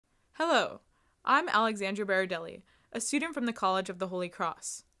Hello, I'm Alexandra Berardelli, a student from the College of the Holy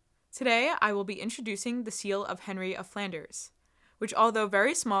Cross. Today, I will be introducing the seal of Henry of Flanders, which, although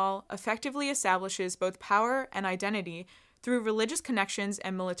very small, effectively establishes both power and identity through religious connections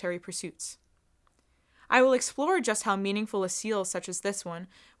and military pursuits. I will explore just how meaningful a seal such as this one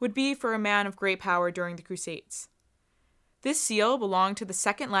would be for a man of great power during the Crusades. This seal belonged to the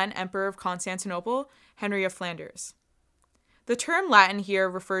second Latin emperor of Constantinople, Henry of Flanders. The term Latin here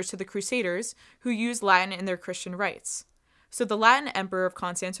refers to the Crusaders, who used Latin in their Christian rites. So the Latin emperor of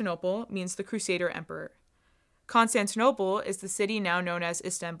Constantinople means the Crusader emperor. Constantinople is the city now known as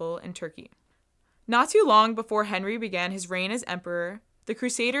Istanbul in Turkey. Not too long before Henry began his reign as emperor, the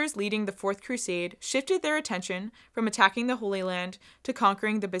Crusaders leading the Fourth Crusade shifted their attention from attacking the Holy Land to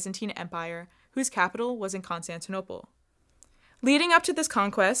conquering the Byzantine Empire, whose capital was in Constantinople. Leading up to this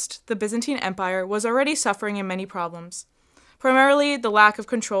conquest, the Byzantine Empire was already suffering in many problems, primarily the lack of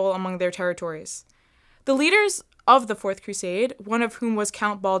control among their territories. The leaders of the Fourth Crusade, one of whom was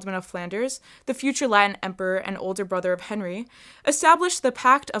Count Baldwin of Flanders, the future Latin emperor and older brother of Henry, established the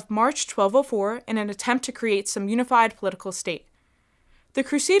Pact of March 1204 in an attempt to create some unified political state. The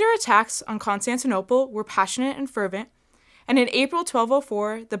Crusader attacks on Constantinople were passionate and fervent, and in April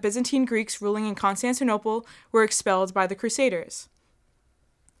 1204, the Byzantine Greeks ruling in Constantinople were expelled by the Crusaders.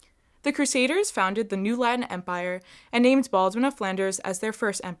 The Crusaders founded the new Latin Empire and named Baldwin of Flanders as their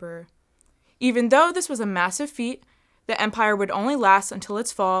first emperor. Even though this was a massive feat, the empire would only last until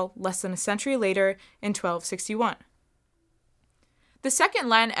its fall less than a century later in 1261. The second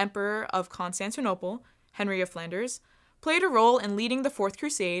Latin emperor of Constantinople, Henry of Flanders, played a role in leading the Fourth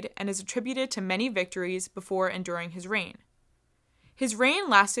Crusade and is attributed to many victories before and during his reign. His reign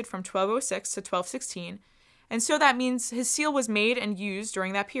lasted from 1206 to 1216, and so that means his seal was made and used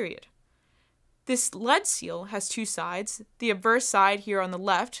during that period. This lead seal has two sides, the obverse side here on the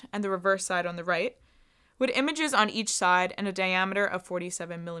left and the reverse side on the right, with images on each side and a diameter of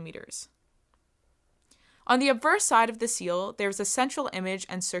 47 millimeters. On the obverse side of the seal, there is a central image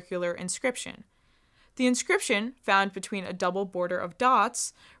and circular inscription. The inscription, found between a double border of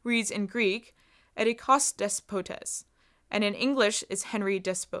dots, reads in Greek, Edikos Despotes, and in English is Henry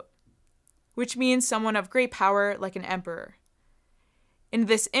Despot, which means someone of great power like an emperor. In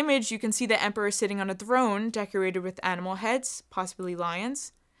this image, you can see the emperor sitting on a throne decorated with animal heads, possibly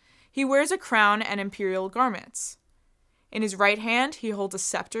lions. He wears a crown and imperial garments. In his right hand, he holds a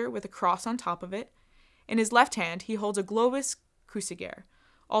scepter with a cross on top of it. In his left hand, he holds a globus cruciger,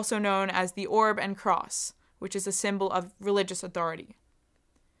 also known as the orb and cross, which is a symbol of religious authority.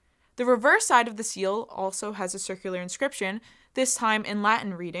 The reverse side of the seal also has a circular inscription, this time in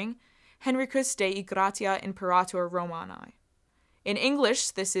Latin reading, Henricus Dei Gratia Imperator Romani. In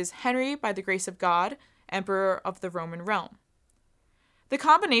English, this is Henry by the grace of God, Emperor of the Roman realm. The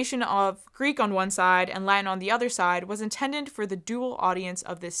combination of Greek on one side and Latin on the other side was intended for the dual audience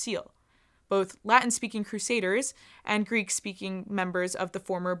of this seal, both Latin-speaking Crusaders and Greek-speaking members of the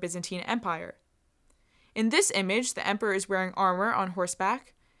former Byzantine Empire. In this image, the emperor is wearing armor on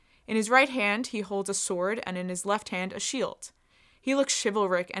horseback. In his right hand, he holds a sword, and in his left hand, a shield. He looks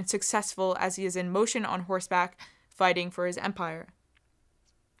chivalric and successful as he is in motion on horseback, fighting for his empire.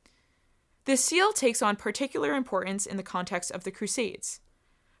 This seal takes on particular importance in the context of the Crusades.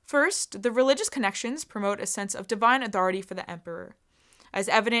 First, the religious connections promote a sense of divine authority for the emperor, as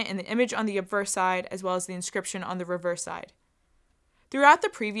evident in the image on the obverse side as well as the inscription on the reverse side. Throughout the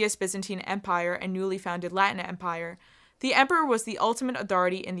previous Byzantine Empire and newly founded Latin Empire, the emperor was the ultimate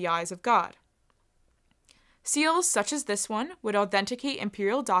authority in the eyes of God. Seals such as this one would authenticate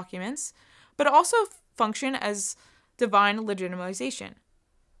imperial documents, but also function as divine legitimization.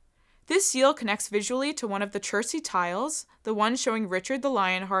 This seal connects visually to one of the Chertsey tiles, the one showing Richard the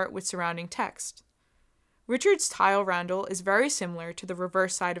Lionheart with surrounding text. Richard's tile roundel is very similar to the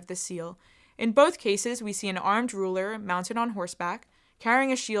reverse side of the seal. In both cases, we see an armed ruler mounted on horseback,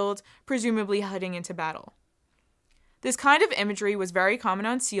 carrying a shield, presumably heading into battle. This kind of imagery was very common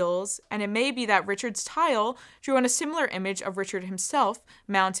on seals, and it may be that Richard's tile drew on a similar image of Richard himself,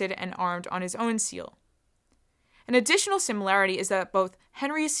 mounted and armed on his own seal. An additional similarity is that both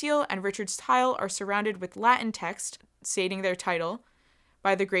Henry's seal and Richard's tile are surrounded with Latin text stating their title,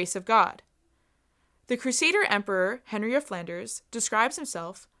 by the grace of God. The Crusader Emperor, Henry of Flanders, describes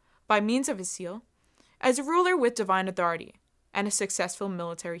himself, by means of his seal, as a ruler with divine authority and a successful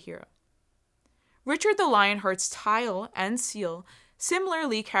military hero. Richard the Lionheart's tile and seal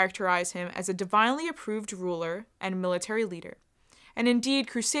similarly characterize him as a divinely approved ruler and military leader, and indeed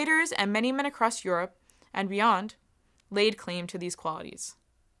Crusaders and many men across Europe and beyond laid claim to these qualities.